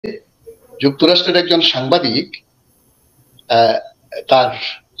যুক্তরাষ্ট্রের একজন সাংবাদিক তার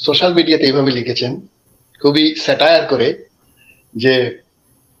সোশ্যাল মিডিয়াতে এইভাবে লিখেছেন, খুবই স্যাটায়ার করে, যে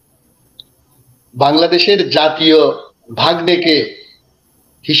বাংলাদেশের জাতীয় ভাগ্নেকে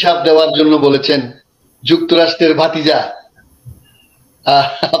হিসাব দেওয়ার জন্য বলেছেন যুক্তরাষ্ট্রের ভাতিজা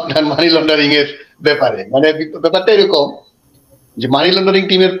আপনার মানি লন্ডারিং এর ব্যাপারে। মানে ব্যাপারটা এরকম যে মানি লন্ডারিং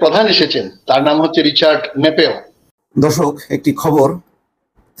টিমের প্রধান এসেছেন, তার নাম হচ্ছে রিচার্ড নেপেও। দর্শক, একটি খবর,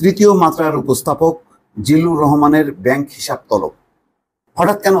 তৃতীয় মাত্রার উপস্থাপক জিল্লুর রহমানের ব্যাংক হিসাব তলব।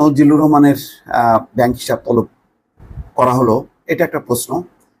 হঠাৎ কেন জিল্লুর রহমানের ব্যাংক হিসাব তলব করা হলো, এটা একটা প্রশ্ন।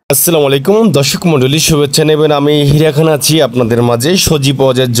 আসসালামু আলাইকুম দর্শক মণ্ডলী, শুভেচ্ছা নেবেন। আমি হীরা খান আছি আপনাদের মাঝে। সজীব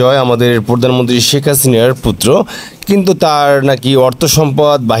অজয় জয় আমাদের প্রধানমন্ত্রী শেখ হাসিনার পুত্র, কিন্তু তার নাকি অর্থ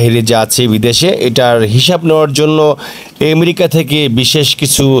সম্পদ বাহিরে যা আছে বিদেশে, এটার হিসাব নেওয়ার জন্য আমেরিকা থেকে বিশেষ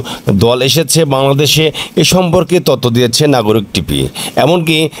কিছু দল এসেছে বাংলাদেশে। এ সম্পর্কে তথ্য দিয়েছে নাগরিক টিভি।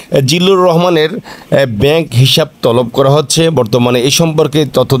 এমনকি জিল্লুর রহমানের ব্যাংক হিসাব তলব করা হচ্ছে বর্তমানে। এই সম্পর্কে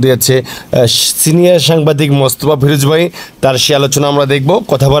তথ্য দিয়েছে সিনিয়র সাংবাদিক মোস্তফা ফিরোজ ভাই। তার সে আলোচনা আমরা দেখব,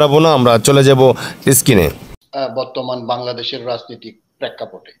 কথা বাড়াবো না, আমরা চলে যাব স্ক্রিনে। বর্তমান বাংলাদেশের রাজনৈতিক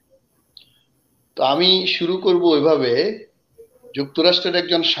প্রেক্ষাপটে তো আমি শুরু করব ওইভাবে, যুক্তরাষ্ট্রের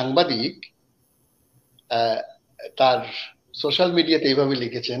একজন সাংবাদিক তার সোশ্যাল মিডিয়াতে এইভাবে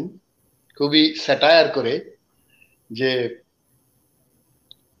লিখেছেন, খুবই স্যাটায়ার করে, যে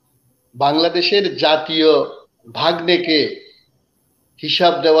বাংলাদেশের জাতীয় ভাগ্নেকে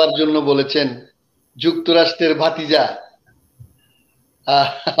হিসাব দেওয়ার জন্য বলেছেন যুক্তরাষ্ট্রের ভাতিজা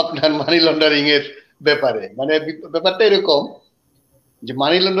আপনার মানি লন্ডারিং এর ব্যাপারে। মানে ব্যাপারটা এরকম যে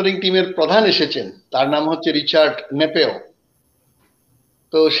মানি লন্ডারিং টিমের প্রধান এসেছেন, তার নাম হচ্ছে রিচার্ড নেপেও।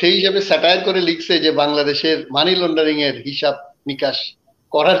 তো সেই হিসাবে স্যাটায়ার করে লিখছে যে বাংলাদেশের মানি লন্ডারিং এর হিসাব নিকাশ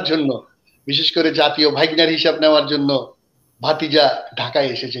করার জন্য, বিশেষ করে জাতীয় ভাগ্নের হিসাব নেওয়ার জন্য ভাতিজা ঢাকায়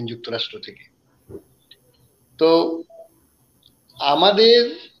এসেছেন যুক্তরাষ্ট্র থেকে। তো আমাদের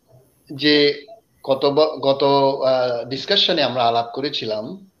যে গত ডিসকাশনে আমরা আলাপ করেছিলাম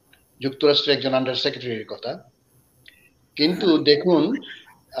যুক্তরাষ্ট্রের একজন আন্ডার সেক্রেটারির কথা, কিন্তু দেখুন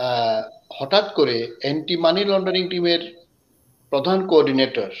হঠাৎ করে অ্যান্টি মানি লন্ডারিং টিমের প্রধান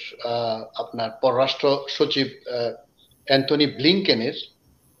কোঅর্ডিনেটর আপনার পররাষ্ট্র সচিব অ্যান্থনি ব্লিংকেনের,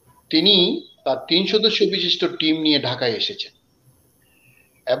 তিনি তার 3 সদস্য বিশিষ্ট টিম নিয়ে ঢাকায় এসেছেন।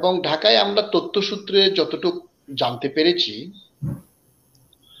 এবং ঢাকায় আমরা তথ্যসূত্রে যতটুকু জানতে পেরেছি,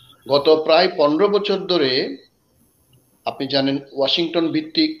 গত প্রায় 15 বছর ধরে, আপনি জানেন, ওয়াশিংটন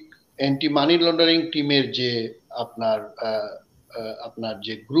ভিত্তিক অ্যান্টি মানি লন্ডারিং টিমের যে আপনার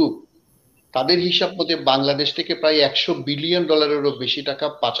যে গ্রুপ, তাদের হিসাব মতে বাংলাদেশ থেকে প্রায় $100 বিলিয়ন বেশি টাকা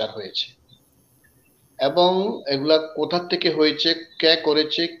পাচার হয়েছে। এবং এগুলা কোথা থেকে হয়েছে, কে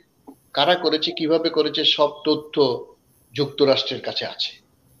করেছে, কারা করেছে, কিভাবে করেছে, সব তথ্য যুক্তরাষ্ট্রের কাছে আছে।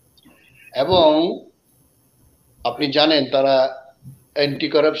 এবং আপনি জানেন তারা অ্যান্টি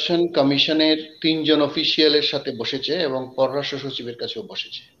কারাপশন কমিশনের 3 জন অফিসিয়ালের সাথে বসেছে এবং পররাষ্ট্র সচিবের কাছেও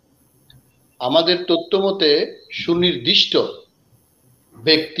বসেছে। আমাদের তথ্য মতে সুনির্দিষ্ট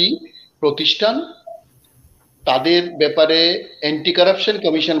ব্যক্তি, প্রতিষ্ঠান, তাদের ব্যাপারে অ্যান্টি কারাপশন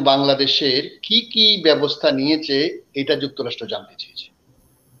কমিশন বাংলাদেশের কি কি ব্যবস্থা নিয়েছে এটা যুক্তরাষ্ট্র জানতে চেয়েছে।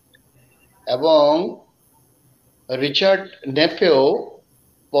 এবং রিচার্ড নেপেও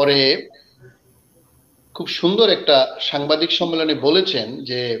পরে খুব সুন্দর একটা সাংবাদিক সম্মেলনে বলেছেন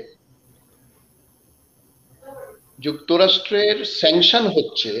যে যুক্তরাষ্ট্রের স্যাংশন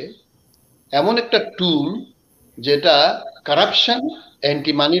হচ্ছে এমন একটা টুল যেটা কারাপশন,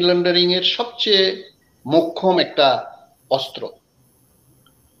 অ্যান্টি মানি লন্ডারিং এর সবচেয়ে মোক্ষম একটা অস্ত্র।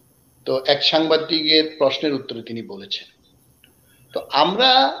 তো এক সাংবাদিকের প্রশ্নের উত্তরে তিনি বলেছেন, তো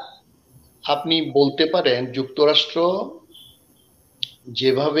আপনি বলতে পারেন যুক্তরাষ্ট্র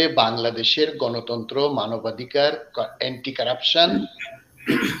যেভাবে বাংলাদেশের গণতন্ত্র, মানবাধিকার, অ্যান্টি কারাপশন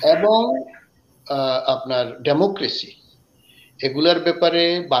এবং আপনার ডেমোক্রেসি, এগুলার ব্যাপারে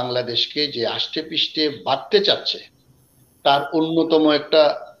বাংলাদেশকে যে আষ্টে পৃষ্ঠে বাঁধতে চাচ্ছে, তার অন্যতম একটা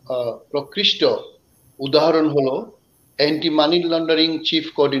প্রকৃষ্ট উদাহরণ হলো anti money laundering chief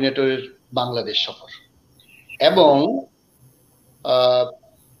কোঅর্ডিনেটরের Bangladesh সফর। এবং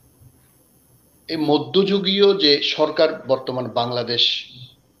এই মধ্যযুগীয় যে সরকার বর্তমান বাংলাদেশ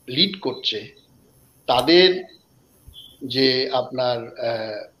লিড করছে, তাদের যে আপনার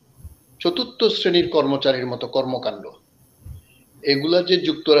চতুর্থ শ্রেণীর কর্মচারীর মতো কর্মকাণ্ড, এগুলা যে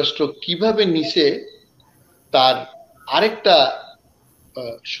যুক্তরাষ্ট্র কিভাবে নিছে, তার আরেকটা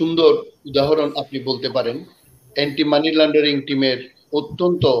সুন্দর উদাহরণ আপনি বলতে পারেন অ্যান্টি মানি লন্ডারিং টিমের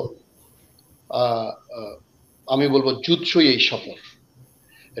অত্যন্ত আমি বলবো জুৎসই এই সফর।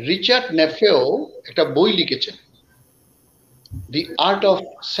 রিচার্ড নেপেও একটা বই লিখেছেন, দি আর্ট অফ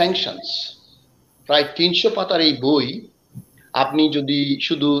স্যাংশনস, প্রায় 300 পাতার এই বই আপনি যদি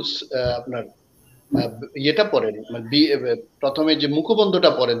শুধু আপনার ইয়েটা পড়েন, মানে প্রথমে যে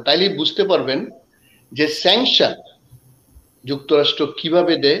মুখবন্ধটা পড়েন, তাইলেই বুঝতে পারবেন যে স্যাংশন যুক্তরাষ্ট্র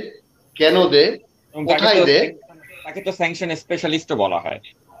কিভাবে দেয়, কেন দেয়, এবং কোথায় দেয়। তাকে তো স্যাংশন স্পেশালিস্ট বলা হয়।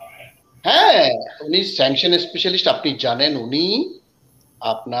 হ্যাঁ, উনি স্যাংশন স্পেশালিস্ট। আপনি জানেন উনি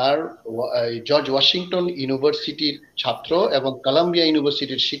আপনার জর্জ ওয়াশিংটন ইউনিভার্সিটির ছাত্র এবং কলাম্বিয়া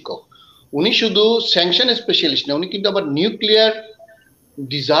ইউনিভার্সিটির শিক্ষক। উনি শুধু স্যাংশন স্পেশালিস্ট না, উনি কিন্তু আবার নিউক্লিয়ার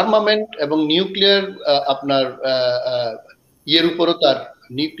ডিসআর্মামেন্ট এবং নিউক্লিয়ার আপনার ইয়ের উপরও, তার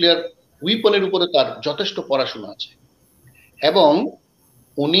নিউক্লিয়ার উইপনের উপরে তার যথেষ্ট পড়াশোনা আছে। এবং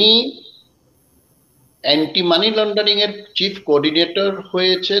উনি অ্যান্টি মানি লন্ডারিং এর চিফ কোঅর্ডিনেটর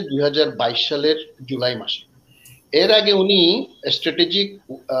হয়েছে 2022 সালের জুলাই মাসে। এর আগে উনি স্ট্র্যাটেজিক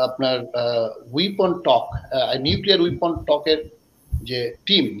আপনার উইপন টক, নিউক্লিয়ার উইপন টকের যে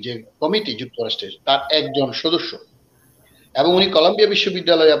টিম, যে কমিটি যুক্তরাষ্ট্রের, তার একজন সদস্য। এবং উনি কলাম্বিয়া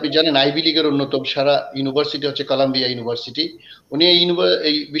বিশ্ববিদ্যালয়ে, আপনি জানেন আইভি লীগের অন্যতম সারা ইউনিভার্সিটি হচ্ছে কলাম্বিয়া ইউনিভার্সিটি, উনি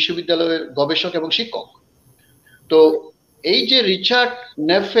এই বিশ্ববিদ্যালয়ের গবেষক এবং শিক্ষক। তো এই যে রিচার্ড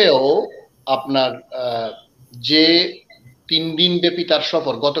নেফেও আপনার যে 3 দিন ব্যাপী তার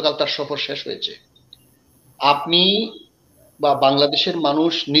সফর, গতকাল তার সফর শেষ হয়েছে, আপনি বা বাংলাদেশের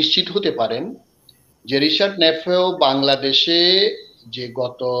মানুষ নিশ্চিত হতে পারেন যে রিচার্ড নেফেও বাংলাদেশে যে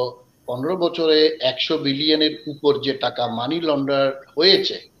গত 15 বছরে 100 বিলিয়নের উপর যে টাকা মানি লন্ডার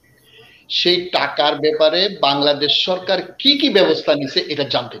হয়েছে, সেই টাকার ব্যাপারে বাংলাদেশ সরকার কি কি ব্যবস্থা নিছে এটা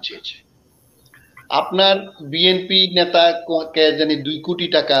জানতে চেয়েছে। আপনার বিএনপি নেতা কে জানি 2 কোটি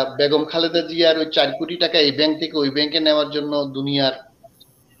টাকা, বেগম খালেদা জিয়ার ওই 4 কোটি টাকা এই ব্যাংক থেকে ওই ব্যাংকে নেওয়ার জন্য দুনিয়ার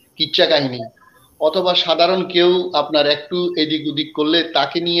কিচ্ছা কাহিনী, অথবা সাধারণ কেউ আপনার একটু এদিক ওদিক করলে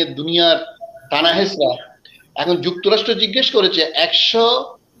তাকে নিয়ে দুনিয়ার টানা হেসরা। এখন যুক্তরাষ্ট্র জিজ্ঞেস করেছে 100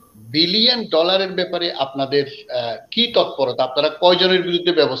 বিলিয়ন ডলারের ব্যাপারে আপনাদের কি তৎপরতা, আপনারা কয়জনের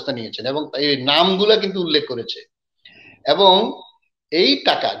বিরুদ্ধে ব্যবস্থা নিয়েছেন, এবং এই নামগুলা কিন্তু উল্লেখ করেছে। এবং এই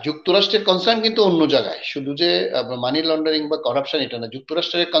টাকা যুক্তরাষ্ট্রের কনসার্ন কিন্তু অন্য জায়গায়, শুধু যে মানি লন্ডারিং বা করাপশন এটা না,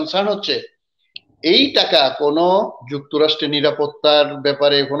 যুক্তরাষ্ট্রের কনসার্ন হচ্ছে এই টাকা কোনো যুক্তরাষ্ট্রের নিরাপত্তার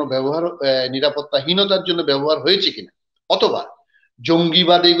ব্যাপারে কোনো ব্যবহার, নিরাপত্তাহীনতার জন্য ব্যবহার হয়েছে কিনা, অথবা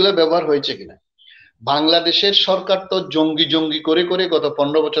জঙ্গিবাদ এগুলো ব্যবহার হয়েছে কিনা। বাংলাদেশের সরকার তো জঙ্গি জঙ্গি করে করে গত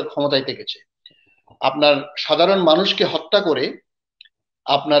 15 বছর ক্ষমতায় থেকেছে, আপনার সাধারণ মানুষকে হত্যা করে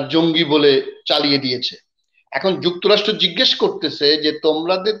আপনার জঙ্গি বলে চালিয়ে দিয়েছে। এখন যুক্তরাষ্ট্র জিজ্ঞেস করতেছে যে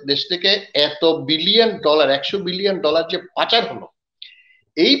তোমাদের দেশ থেকে এত বিলিয়ন ডলার, 100 বিলিয়ন ডলার যে পাচার হলো,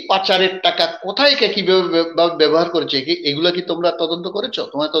 এই পাচারের টাকা কোথায় কে কিভাবে ব্যবহার করেছে, এগুলা কি তোমরা তদন্ত করেছো?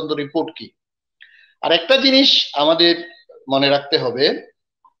 তোমার তদন্ত রিপোর্ট কি? আর একটা জিনিস আমাদের মনে রাখতে হবে,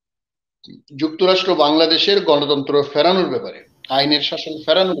 যুক্তরাষ্ট্র বাংলাদেশের গণতন্ত্র ফেরানোর ব্যাপারে, আইনের শাসন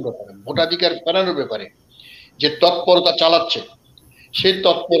ফেরানোর ব্যাপারে, ভোটাধিকার ফেরানোর ব্যাপারে যে তৎপরতা চালাচ্ছে, সেই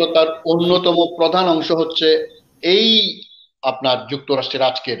তৎপরতার অন্যতম প্রধান অংশ হচ্ছে এই আপনার যুক্তরাষ্ট্রের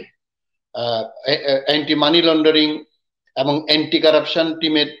আজকের অ্যান্টি মানি লন্ডারিং এবং অ্যান্টি কারাপশন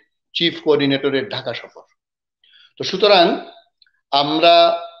টিমের চিফ কোঅর্ডিনেটরের ঢাকা সফর। তো সুতরাং আমরা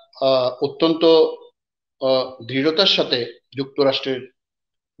অত্যন্ত দৃঢ়তার সাথে যুক্তরাষ্ট্রের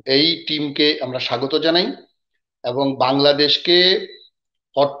এই টিমকে আমরা স্বাগত জানাই, এবং বাংলাদেশকে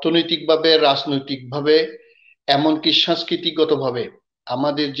অর্থনৈতিকভাবে, রাজনৈতিকভাবে, এমনকি সাংস্কৃতিকগতভাবে,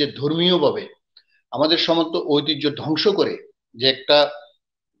 আমাদের যে ধর্মীয়ভাবে আমাদের সমস্ত ঐতিহ্য ধ্বংস করে যে একটা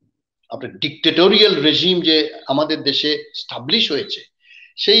আপনার ডিক্টেটোরিয়াল রেজিম যে আমাদের দেশে স্টাবলিশ হয়েছে,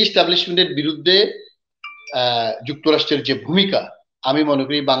 সেই স্টাবলিশমেন্টের বিরুদ্ধে যুক্তরাষ্ট্রের যে ভূমিকা, আমি মনে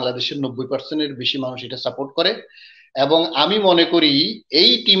করি বাংলাদেশের 90% বেশি মানুষ এটা সাপোর্ট করে। এবং আমি মনে করি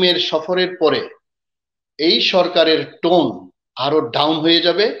এই টিমের সফরের পরে এই সরকারের টোন আরো ডাউন হয়ে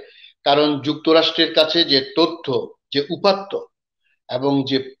যাবে, কারণ যুক্তরাষ্ট্রের কাছে যে তথ্য, যে উপাত্ত এবং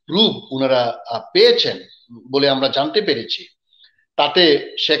যে প্রুফ ওনারা পেয়েছেন বলে আমরা জানতে পেরেছি, তাতে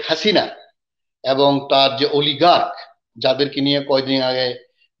শেখ হাসিনা এবং তার যে অলিগার্ক, যাদেরকে নিয়ে কয়দিন আগে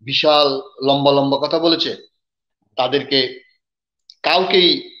বিশাল লম্বা লম্বা কথা বলেছে, তাদেরকে কাউকেই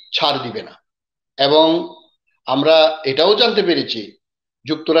ছাড় দিবে না। এবং আমরা এটাও জানতে পেরেছি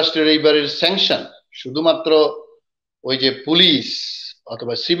যুক্তরাষ্ট্রের এইবারের স্যাংশন শুধুমাত্র ওই যে পুলিশ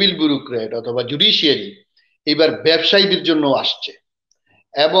অথবা সিভিল ব্যুরোক্রেট অথবা জুডিশিয়ারি, এবার ব্যবসায়ীদের জন্য আসছে।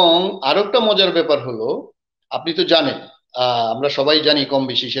 এবং আরো একটা মজার ব্যাপার হলো, আপনি তো জানেন, আমরা সবাই জানি কম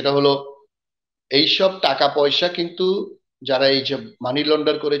বেশি, সেটা হলো এইসব টাকা পয়সা কিন্তু যারা এই যে মানি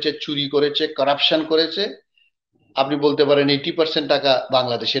লন্ডার করেছে, চুরি করেছে, কারাপশন করেছে, আপনি বলতে পারেন 80% টাকা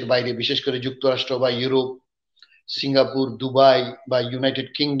বাংলাদেশের বাইরে, বিশেষ করে যুক্তরাষ্ট্র বা ইউরোপ, সিঙ্গাপুর, দুবাই বা ইউনাইটেড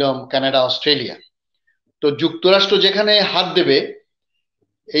কিংডম, কানাডা, অস্ট্রেলিয়া। তো যুক্তরাষ্ট্র যেখানে হাত দেবে,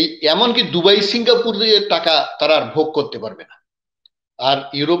 এই এমনকি দুবাই সিঙ্গাপুর দিয়ে টাকা তারা আর ভোগ করতে পারবে না। আর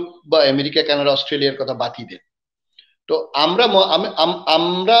ইউরোপ বা আমেরিকা কানাডা অস্ট্রেলিয়ার কথা বাকি দেন। তো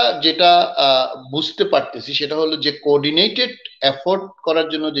আমরা যেটা বুঝতে পারতেছি সেটা হলো যে কোঅর্ডিনেটেড এফোর্ট করার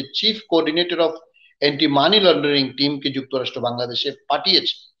জন্য যে chief coordinator of anti money laundering টিমকে যুক্তরাষ্ট্র বাংলাদেশে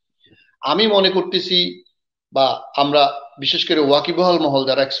পাঠিয়েছে, আমি মনে করতেছি বা আমরা বিশেষ করে ওয়াকিবহাল মহল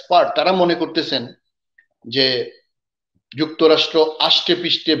যারা এক্সপার্ট তারা মনে করতেছেন যে যুক্তরাষ্ট্র আষ্টে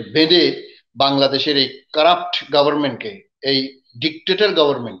পৃষ্ঠে বেঁধে বাংলাদেশের এই কারাপ্ট গভর্নমেন্টকে, এই ডিক্টেটর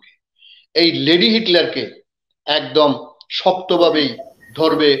গভর্নমেন্টকে, এই লেডি হিটলারকে একদম শক্তভাবেই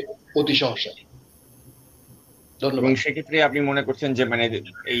ধরবে অতি সহসায়। ধন্যবাদ। সেক্ষেত্রে আপনি মনে করছেন যে মানে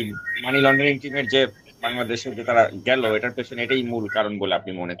এই মানি লন্ডারিং টিমের যে বাংলাদেশে যে তারা গেল, এটার পেছনে এটাই মূল কারণ বলে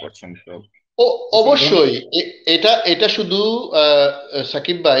আপনি মনে করছেন? তো অবশ্যই এটা এটা শুধু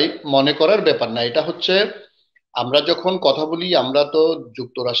সাকিব ভাই মনে করার ব্যাপার না, এটা হচ্ছে আমরা যখন কথা বলি আমরা তো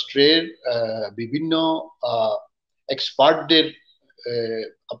যুক্তরাষ্ট্রের বিভিন্ন এক্সপার্টদের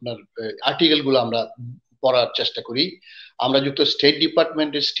আপনার আর্টিকেল গুলো আমরা পড়ার চেষ্টা করি। আমরা যুক্ত স্টেট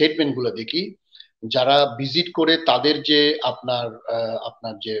ডিপার্টমেন্টের স্টেটমেন্ট গুলো দেখি, যারা ভিজিট করে তাদের যে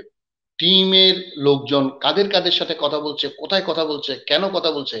আপনার যে টিমের লোকজন কাদের কাদের সাথে কথা বলছে, কোথায় কথা বলছে, কেন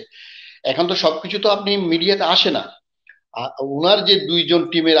কথা বলছে, এখন তো সবকিছু তো আপনি মিডিয়াতে আসে না। উনার যে দুইজন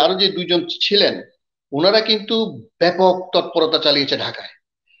টিমের আরো যে দুইজন ছিলেন, ওনারা কিন্তু ব্যাপক তৎপরতা চালিয়েছে ঢাকায়,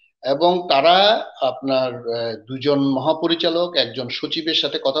 এবং তারা আপনার দুজন মহাপরিচালক একজন সচিবের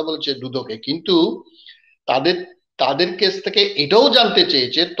সাথে কথা বলছে দুদকে, কিন্তু তাদের তাদের কাছ থেকে এটাও জানতে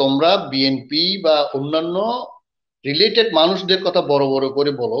চেয়েছে তোমরা বিএনপি বা অন্যান্য রিলেটেড মানুষদের কথা বড় বড়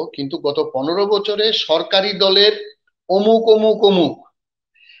করে বলো, কিন্তু গত 15 বছরে সরকারি দলের অমুক অমুক অমুক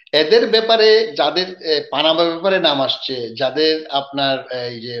এদের ব্যাপারে যাদের পানামার ব্যাপারে নাম আসছে, যাদের আপনার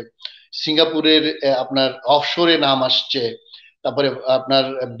এই যে সিঙ্গাপুরের আপনার অফশোরে নাম আসছে, তারপরে আপনার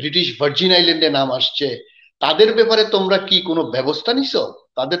ব্রিটিশ ভার্জিন আইল্যান্ডে নাম আসছে, তাদের ব্যাপারে তোমরা কি কোনো ব্যবস্থা নিছো?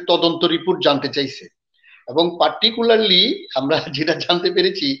 তাদের তদন্ত রিপোর্ট জানতে চাইছে। এবং পার্টিকুলারলি আমরা যেটা জানতে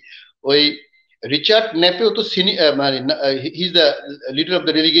পেরেছি, ওই রিচার্ড নেপেও তো মানে he is the leader of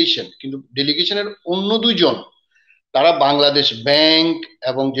the delegation, কিন্তু ডেলিগেশনের অন্য দুইজন তারা বাংলাদেশ ব্যাংক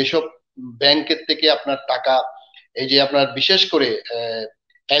এবং যেসব ব্যাংকের থেকে আপনার টাকা, এই যে আপনার বিশেষ করে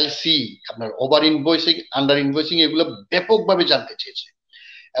এলসি, আপনার ওভার ইনভয়েসিং, আন্ডার ইনভয়েসিং, এগুলো ব্যাপকভাবে জানতে চেয়েছে।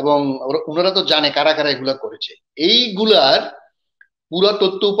 এবং ওনারা তো জানে কারা কারা এগুলা করেছে। এইগুলার পুরা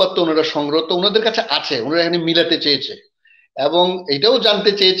তথ্য উপাত্ত ওনারা সংগ্রহ তো ওনাদের কাছে আছে, ওনারা এখানে মিলাতে চেয়েছে। এবং এটাও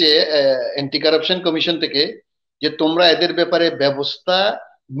জানতে চেয়েছে অ্যান্টি কারাপশন কমিশন থেকে যে তোমরা এদের ব্যাপারে ব্যবস্থা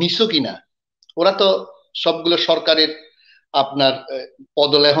নিছো কিনা। ওরা তো সবগুলো সরকারের আপনার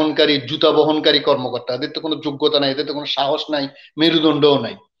পদলেহনকারী, জুতা বহনকারী কর্মকর্তা, এদের তো কোনো যোগ্যতা নাই, এদের তো কোনো সাহস নাই, মেরুদণ্ডও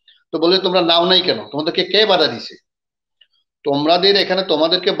নাই। তো বলে তোমরা নাও নাই কেন? তোমাদেরকে কে বাধা দিছে? তোমাদের এখানে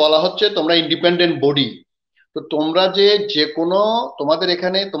তোমাদেরকে বলা হচ্ছে তোমরা ইন্ডিপেন্ডেন্ট বডি। তো তোমরা যে কোনো তোমাদের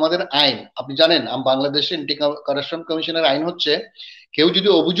এখানে তোমাদের আইন আপনি জানেন, বাংলাদেশের অ্যান্টি কারাপশন কমিশনের আইন হচ্ছে কেউ যদি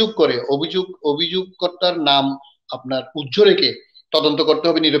অভিযোগ করে, অভিযোগকর্তার নাম আপনার উজ্জ্ব রেখে তদন্ত করতে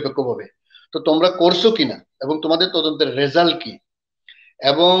হবে নিরপেক্ষভাবে। তো তোমরা করছো কিনা এবং তোমাদের তদন্তের রেজাল্ট কি,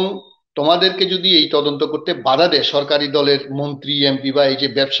 এবং তোমাদেরকে যদি এই তদন্ত করতে বাধা দেয় সরকারি দলের মন্ত্রী এমপি বা এই যে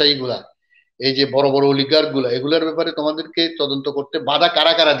ব্যবসায়ী গুলা, এই যে বড় বড় অলিগার গুলা, এগুলোর ব্যাপারে তোমাদেরকে তদন্ত করতে বাধা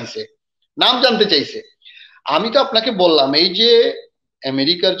কারা কারা দিছে, নাম জানতে চাইছে। আমি তো আপনাকে বললাম এই যে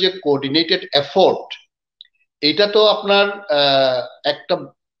আমেরিকার যে কোঅর্ডিনেটেড এফোর্ট, এটা তো আপনার একটা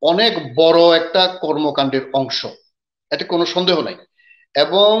অনেক বড় একটা কর্মকাণ্ডের অংশ, এতে কোনো সন্দেহ নাই।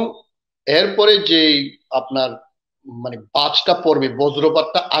 এবং এরপরে যে আপনার মানে বাজটা পড়বে,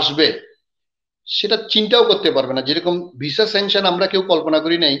 বজ্রপাতটা আসবে, সেটা চিন্তাও করতে পারবে না। যেরকম ভিসা স্যাংশন আমরা কেউ কল্পনা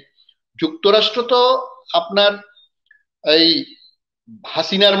করি নাই, যুক্তরাষ্ট্র তো আপনার এই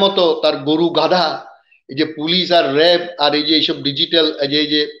হাসিনার মতো তার গরু গাধা, এই যে পুলিশ আর র্যাব আর এই যে এইসব ডিজিটাল, এই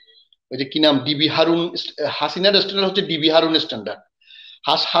যে ওই যে কি নাম, ডিবি হারুন, হাসিনার স্ট্যান্ডার্ড হচ্ছে ডিবি হারুন স্ট্যান্ডার্ড,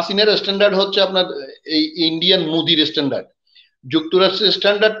 হাসিনার স্ট্যান্ডার্ড হচ্ছে আপনার এই ইন্ডিয়ান মোদির স্ট্যান্ডার্ড। যুক্তরাষ্ট্রের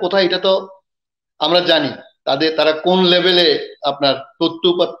স্ট্যান্ডার্ড কোথায় এটা তো আমরা জানি। তারা কোন লেভেলে আপনার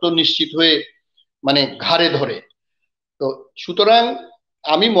তথ্যপাত্র নিশ্চিত হয়ে মানে ঘাড়ে ধরে। তো সুতরাং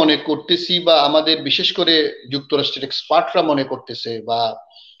আমি মনে করতেছি, বা আমাদের বিশেষ করে যুক্তরাষ্ট্রের এক্সপার্টরা মনে করতেছে, বা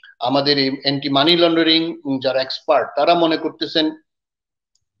আমাদের এই অ্যান্টি মানি লন্ডারিং যারা এক্সপার্ট তারা মনে করতেছেন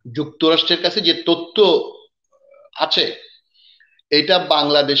যুক্তরাষ্ট্রের কাছে যে তথ্য আছে, এটা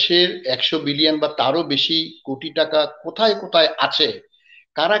বাংলাদেশের 100 বিলিয়ন বা তারও বেশি কোটি টাকা কোথায় কোথায় আছে,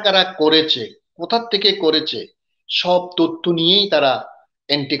 কারা কারা করেছে, কোথার থেকে করেছে, সব তথ্য নিয়েই তারা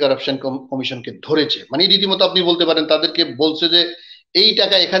অ্যান্টি কারাপশন কমিশনকে ধরেছে। মানে রীতিমতো আপনি বলতে পারেন তাদেরকে বলছে যে এই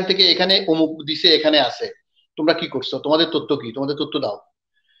টাকা এখান থেকে এখানে অমুক দিছে, এখানে আছে, তোমরা কি করছো, তোমাদের তথ্য কি, তোমাদের তথ্য দাও।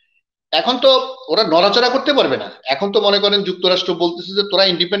 এখন তো ওরা নড়াচড়া করতে পারবে না। এখন তো মনে করেন যুক্তরাষ্ট্র বলতেছে যে তোরা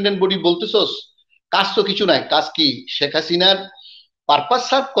ইন্ডিপেন্ডেন্ট বডি বলতেছস, কাজ তো কিছু নাই। কাজ কি? শেখ হাসিনার পারপাস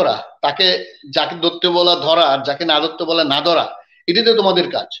সার্ভ করা, তাকে যাকে ধরতে বলা ধরা, আর যাকে না ধরতে বলা না ধরা, এটাই তো তোমাদের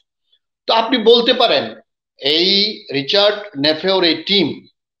কাজ। তো আপনি বলতে পারেন এই রিচার্ড নেফেওর এই টিম,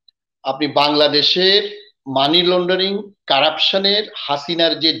 আপনি বাংলাদেশের মানি লন্ডারিং, কারাপশনের,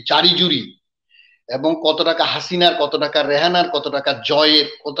 হাসিনার যে জারি জুরি, এবং কত টাকা হাসিনার, কত টাকা রেহানার, কত টাকা জয়ের,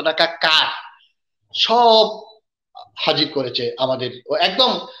 কত টাকা কার, সব হাজির করেছে আমাদের।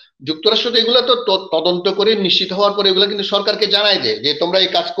 একদম যুক্তরাষ্ট্র তো এগুলো তো তদন্ত করে নিশ্চিত হওয়ার পরে এগুলো কিন্তু সরকারকে জানাই দেয় যে তোমরা এই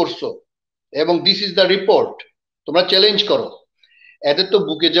কাজ করছো এবং দিস ইজ দ্য রিপোর্ট, তোমরা চ্যালেঞ্জ করো। এদের তো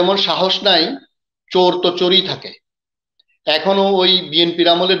বুকে যেমন সাহস নাই, চোর তো চোরই থাকে। এখনো ওই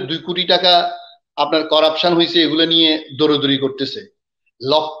বিএনপির আমলের 2 কোটি টাকা আপনার করাপশন হয়েছে, এগুলো নিয়ে দৌড়দৌড়ি করতেছে।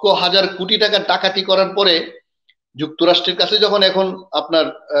 লক্ষ হাজার কোটি টাকা ডাকাতি করার পরে যুক্তরাষ্ট্রের কাছে যখন এখন আপনার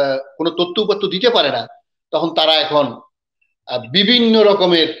কোনো তথ্য উপাত্ত দিতে পারে না, তখন তারা এখন বিভিন্ন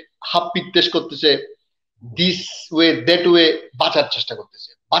রকমের হাপ পিত্তেশ করতেছে, দিস ওয়ে দ্যাট ওয়ে, বাঁচার চেষ্টা করতেছে।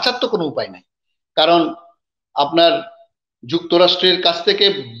 বাঁচার তো কোনো উপায় নাই, কারণ আপনার যুক্তরাষ্ট্রের কাছ থেকে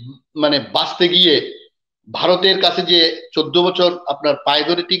মানে বাঁচতে গিয়ে ভারতের কাছে যে 14 বছর আপনার পায়ে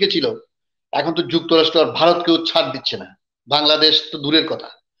ধরে টিকে ছিল, এখন তো যুক্তরাষ্ট্র আর ভারতকেও ছাড় দিচ্ছে না। বাংলাদেশ তো দূরের কথা,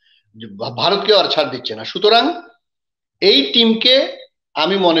 ভারতকেও আর ছাড় দিচ্ছে না। সুতরাং এই টিমকে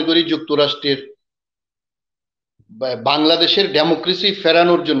আমি মনে করি যুক্তরাষ্ট্রের বাংলাদেশের ডেমোক্রেসি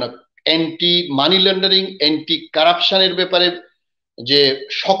ফেরানোর জন্য, অ্যান্টি মানি লন্ডারিং, অ্যান্টি কারাপশনের ব্যাপারে যে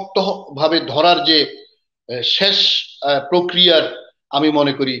শক্তভাবে ধরার যে শেষ প্রক্রিয়ার, আমি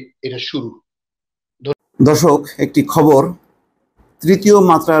মনে করি এটা শুরু। দর্শক, একটি খবর, তৃতীয়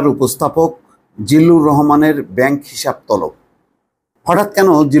মাত্রার উপস্থাপক জিল্লুর রহমানের ব্যাংক হিসাব তলব। হঠাৎ কেন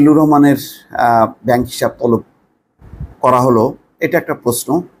জিল্লুর রহমানের ব্যাংক হিসাব তলব করা হলো, এটা একটা প্রশ্ন।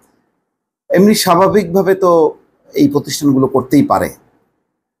 এমনি স্বাভাবিকভাবে তো এই প্রতিষ্ঠানগুলো করতেই পারে,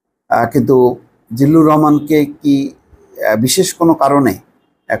 কিন্তু জিল্লুর রহমানকে কি বিশেষ কোনো কারণে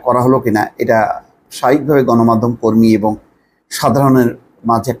করা হলো কিনা, এটা স্বাভাবিকভাবে গণমাধ্যম কর্মী এবং সাধারণের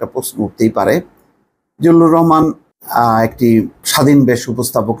মাঝে একটা প্রশ্ন উঠতেই পারে। জিল্লুর রহমান একটি স্বাধীন বেশ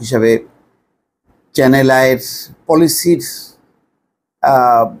উপস্থাপক হিসেবে চ্যানেল আইয়ের পলিসির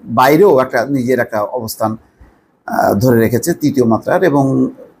বাইরেও একটা নিজের একটা অবস্থান ধরে রেখেছে তৃতীয় মাত্রার, এবং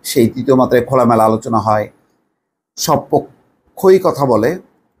সেই তৃতীয় মাত্রায় খোলামেলা আলোচনা হয়, সব পক্ষই কথা বলে।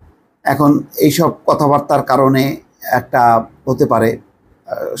 এখন এইসব কথাবার্তার কারণে একটা হতে পারে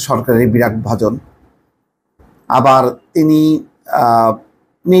সরকারের বিরাগ ভাজন। আবার তিনি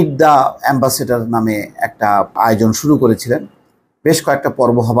মিট দ্য অ্যাম্বাসেডর নামে একটা আয়োজন শুরু করেছিলেন। বেশ কয়েকটা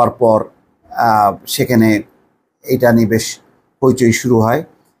পর্ব হবার পর সেখানে এটা নিয়ে বেশ হইচই শুরু হয়,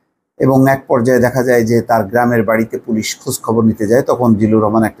 এবং এক পর্যায়ে দেখা যায় যে তার গ্রামের বাড়িতে পুলিশ খোঁজ খবর নিতে যায়। তখন জিল্লুর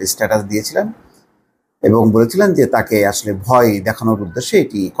রহমান একটা স্ট্যাটাস দিয়েছিলেন এবং বলেছিলেন যে তাকে আসলে ভয় দেখানোর উদ্দেশ্যে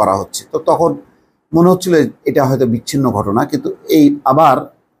এটি করা হচ্ছে। তো তখন মনে হচ্ছিল এটা হয়তো বিচ্ছিন্ন ঘটনা, কিন্তু এই আবার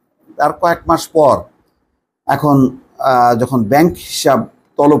তার কয়েক মাস পর এখন যখন ব্যাংক হিসাব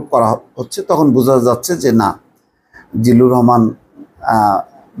তলব করা হচ্ছে, তখন বোঝা যাচ্ছে যে না, জিল্লুর রহমান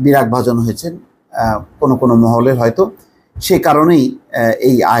বিরাগ ভাজন হয়েছেন কোনো কোনো মহলের, হয়তো সেই কারণেই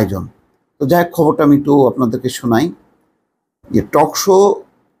এই আয়োজন। তো যাই হোক, খবরটা আমি একটু আপনাদেরকে শোনাই যে টক শো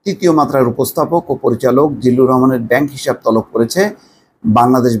তৃতীয় মাত্রার উপস্থাপক ও পরিচালক জিল্লুর রহমানের ব্যাংক হিসাব তলব করেছে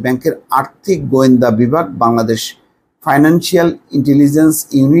বাংলাদেশ ব্যাংকের আর্থিক গোয়েন্দা বিভাগ, বাংলাদেশ ফাইন্যান্সিয়াল ইন্টেলিজেন্স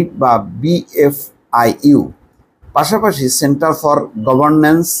ইউনিট বা BFIU। পাশাপাশি সেন্টার ফর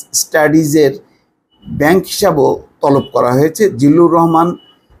গভর্নেন্স স্টাডিজের ব্যাংক হিসাবও তলব করা হয়েছে। জিল্লুর রহমান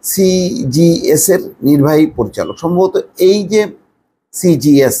CGS এর নির্বাহী পরিচালক। সম্ভবত এই যে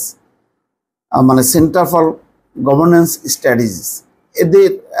CGS মানে সেন্টার ফর গভর্নেন্স স্টাডিজ, এদের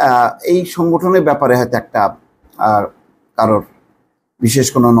এই সংগঠনের ব্যাপারে হয়তো একটা কারোর বিশেষ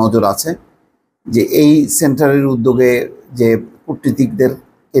কোনো নজর আছে, যে এই সেন্টারের উদ্যোগে যে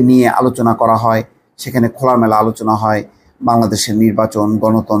কূটনীতিকদেরকে নিয়ে আলোচনা করা হয়, সেখানে খোলামেলা আলোচনা হয় বাংলাদেশের নির্বাচন,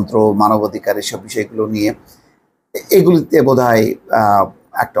 গণতন্ত্র, মানবাধিকার, এসব বিষয়গুলো নিয়ে। এগুলিতে বোধহয়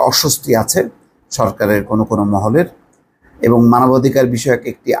একটা অস্বস্তি আছে সরকারের কোনো কোনো মহলের, এবং মানবাধিকার বিষয়ক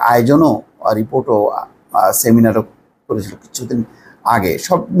একটি আয়োজনও, রিপোর্টও, সেমিনারও করেছিল কিছুদিন আগে।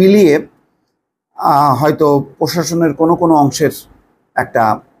 সব মিলিয়ে হয়তো প্রশাসনের কোনো কোনো অংশের একটা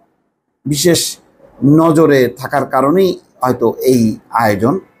বিশেষ নজরে থাকার কারণেই হয়তো এই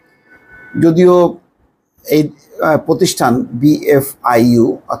আয়োজন। যদিও এই প্রতিষ্ঠান BFIU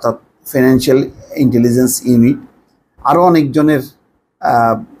অর্থাৎ ফাইন্যান্সিয়াল ইন্টেলিজেন্স ইউনিট আরও অনেকজনের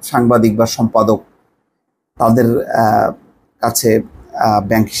সাংবাদিক বা সম্পাদক, তাদের কাছে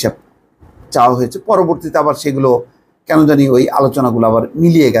ব্যাংক হিসাব চাওয়া হয়েছে। পরবর্তীতে আবার সেগুলো কেন জানি ওই আলোচনাগুলো আবার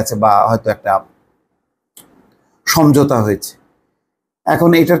মিলিয়ে গেছে বা হয়তো একটা সমঝোতা হয়েছে। এখন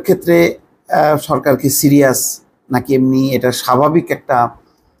এটার ক্ষেত্রে সরকার কি সিরিয়াস নাকি এমনি এটা স্বাভাবিক একটা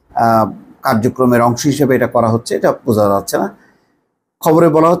কার্যক্রমের অংশ হিসেবে এটা করা হচ্ছে, এটা বোঝা যাচ্ছে না। খবরে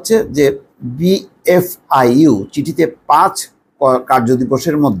বলা হচ্ছে যে বিএফআইইউ চিঠিতে 5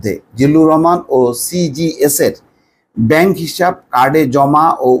 কার্যদিবসের মধ্যে জিল্লুর রহমান ও সিজিএস এর ব্যাংক হিসাব, কার্ডে জমা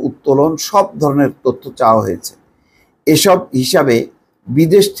ও উত্তোলন সব ধরনের তথ্য চাওয়া হয়েছে। এসব হিসাবে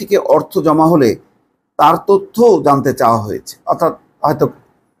বিদেশ থেকে অর্থ জমা হলে তার তথ্যও জানতে চাওয়া হয়েছে। অর্থাৎ হয়তো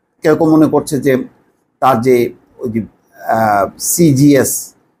কেউ কেউ মনে করছে যে তার যে ওই যে সিজিএস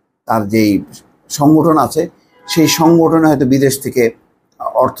তার যেই সংগঠন আছে সেই সংগঠনে হয়তো বিদেশ থেকে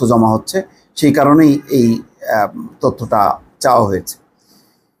অর্থ জমা হচ্ছে, সেই কারণেই এই তথ্যটা চাওয়া হয়েছে।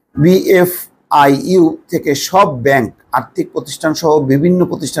 বিএফআইইউ থেকে সব ব্যাংক, আর্থিক প্রতিষ্ঠান সহ বিভিন্ন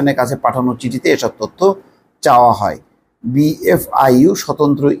প্রতিষ্ঠানের কাছে পাঠানো চিঠিতে এসব তথ্য চাওয়া হয়। বিএফআইইউ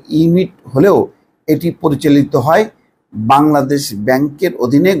স্বতন্ত্র ইউনিট হলেও এটি পরিচালিত হয় বাংলাদেশ ব্যাংকের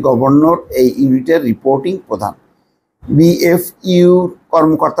অধীনে। গভর্নর এই ইউনিটের রিপোর্টিং প্রধান। বিএফইউ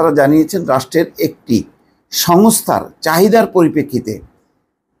কর্মকর্তারা জানিয়েছেন রাষ্ট্রের একটি সংস্থার চাহিদার পরিপ্রেক্ষিতে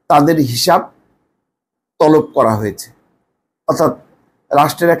তাদের হিসাব তলব করা হয়েছে। অর্থাৎ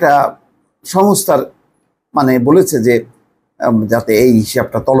রাষ্ট্রের একটা সংস্থার মানে বলেছে যে যাতে এই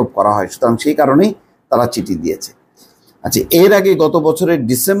হিসাবটা তলব করা হয়, সুতরাং সেই কারণেই তারা চিঠি দিয়েছে। আচ্ছা, এর আগে গত বছরের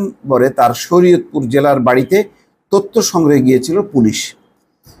ডিসেম্বরে তার শরীয়তপুর জেলার বাড়িতে তথ্য সংগ্রহে গিয়েছিল পুলিশ।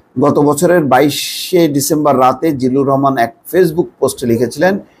 গত বছরের 22শে ডিসেম্বর রাতে জিল্লুর রহমান এক ফেসবুক পোস্টে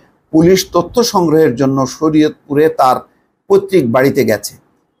লিখেছিলেন, পুলিশ তথ্য সংগ্রহের জন্য শরীয়তপুরে তার পৈতৃক বাড়িতে গেছে।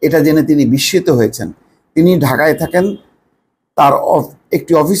 এটা জেনে তিনি বিস্মিত হয়েছেন। তিনি ঢাকায় থাকেন, তার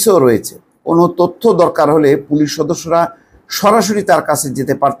একটি অফিসও রয়েছে। কোনো তথ্য দরকার হলে পুলিশ সদস্যরা সরাসরি তার কাছে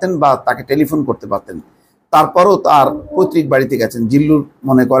যেতে পারতেন বা তাকে টেলিফোন করতে পারতেন। তারপরও তার পৈতৃক বাড়িতে গেছেন। জিল্লুর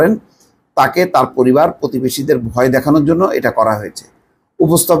মনে করেন তাকে তার পরিবার প্রতিবেশীদের ভয় দেখানোর জন্য এটা করা হয়েছে।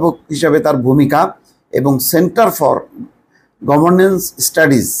 উপস্থাপক হিসাবে তার ভূমিকা এবং centre for governance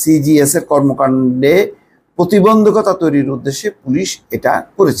studies CGS এর কর্মকাণ্ডে প্রতিবন্ধকতা তৈরির উদ্দেশ্যে পুলিশ এটা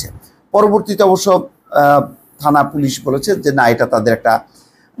করেছে। পরবর্তীতে অবশ্য থানা পুলিশ বলেছে যে না, এটা তাদের একটা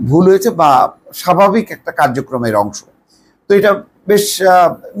ভুল হয়েছে বা স্বাভাবিক একটা কার্যক্রমের অংশ। তো এটা বেশ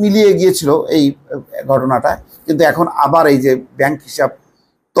মিলিয়ে গিয়েছিল এই ঘটনাটা, কিন্তু এখন আবার এই যে ব্যাংক হিসাব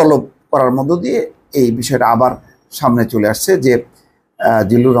তলব করার মধ্য দিয়ে এই বিষয়টা আবার সামনে চলে আসছে যে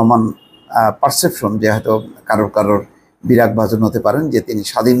জিল্লুর রহমান পারসেপশন যে হয়তো কারোর বিরাগভাজন হতে পারেন যে তিনি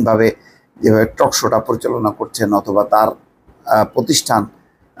স্বাধীনভাবে যেভাবে টক শোটা পরিচালনা করছেন অথবা তার প্রতিষ্ঠান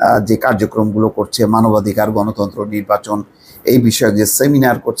যে কার্যক্রমগুলো করছে, মানবাধিকার, গণতন্ত্র, নির্বাচন, এই বিষয়ে যে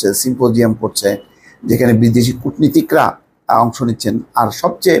সেমিনার করছে, সিম্পোজিয়াম করছে, যেখানে বিদেশি কূটনীতিকরা অংশ নিচ্ছেন। আর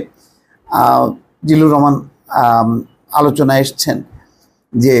সবচেয়ে জিল্লুর রহমান আলোচনায় এসছেন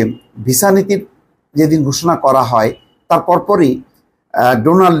যে ভিসা নীতির যেদিন ঘোষণা করা হয় তার পরপরই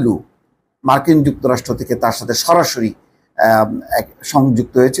ডোনাল্ড লু মার্কিন যুক্তরাষ্ট্র থেকে তার সাথে সরাসরি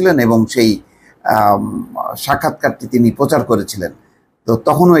সংযুক্ত হয়েছিলেন এবং সেই সাক্ষাৎকারটি তিনি প্রচার করেছিলেন। তো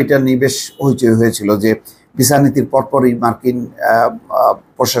তখনও এটা নিয়ে বেশ হইচই হয়েছিল যে ভিসা নীতির পরপরই মার্কিন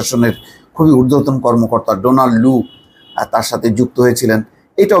প্রশাসনের খুবই ঊর্ধ্বতন কর্মকর্তা ডোনাল্ড লু তার সাথে যুক্ত হয়েছিলেন।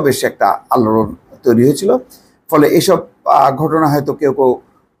 এটাও বেশ একটা আলোড়ন তৈরি হয়েছিল। ফলে এসব ঘটনা হয়তো কেউ কেউ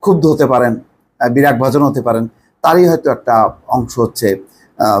ক্ষুব্ধ হতে পারেন, বিরাগভাজন হতে পারেন। তারই হয়তো একটা অংশ হচ্ছে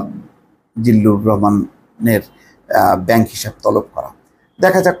জিল্লুর রহমানের ব্যাংক হিসাব তলব করা।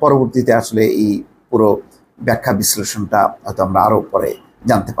 দেখা যাক পরবর্তীতে আসলে এই পুরো ব্যাখ্যা বিশ্লেষণটা হয়তো আমরা আরও পরে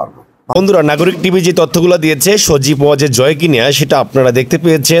জানতে পারবো। বন্ধুরা, নাগরিক টিভি যে তথ্যগুলো দিয়েছে সজীব ওয়াজের জয় কি নিয়ে, সেটা আপনারা দেখতে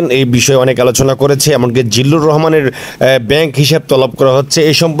পেয়েছেন। এই বিষয়ে অনেক আলোচনা করেছে, এমনকি জিল্লুর রহমানের ব্যাংক হিসাব তলব করা হচ্ছে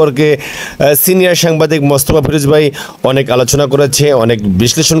এই সম্পর্কে সিনিয়র সাংবাদিক মোস্তফা ফিরোজ ভাই অনেক আলোচনা করেছে, অনেক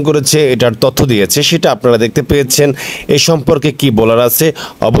বিশ্লেষণ করেছে, এটার তথ্য দিয়েছে, সেটা আপনারা দেখতে পেয়েছেন। এই সম্পর্কে কি বলার আছে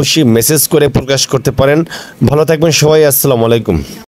অবশ্যই মেসেজ করে প্রকাশ করতে পারেন। ভালো থাকবেন সবাই, আসসালামু আলাইকুম।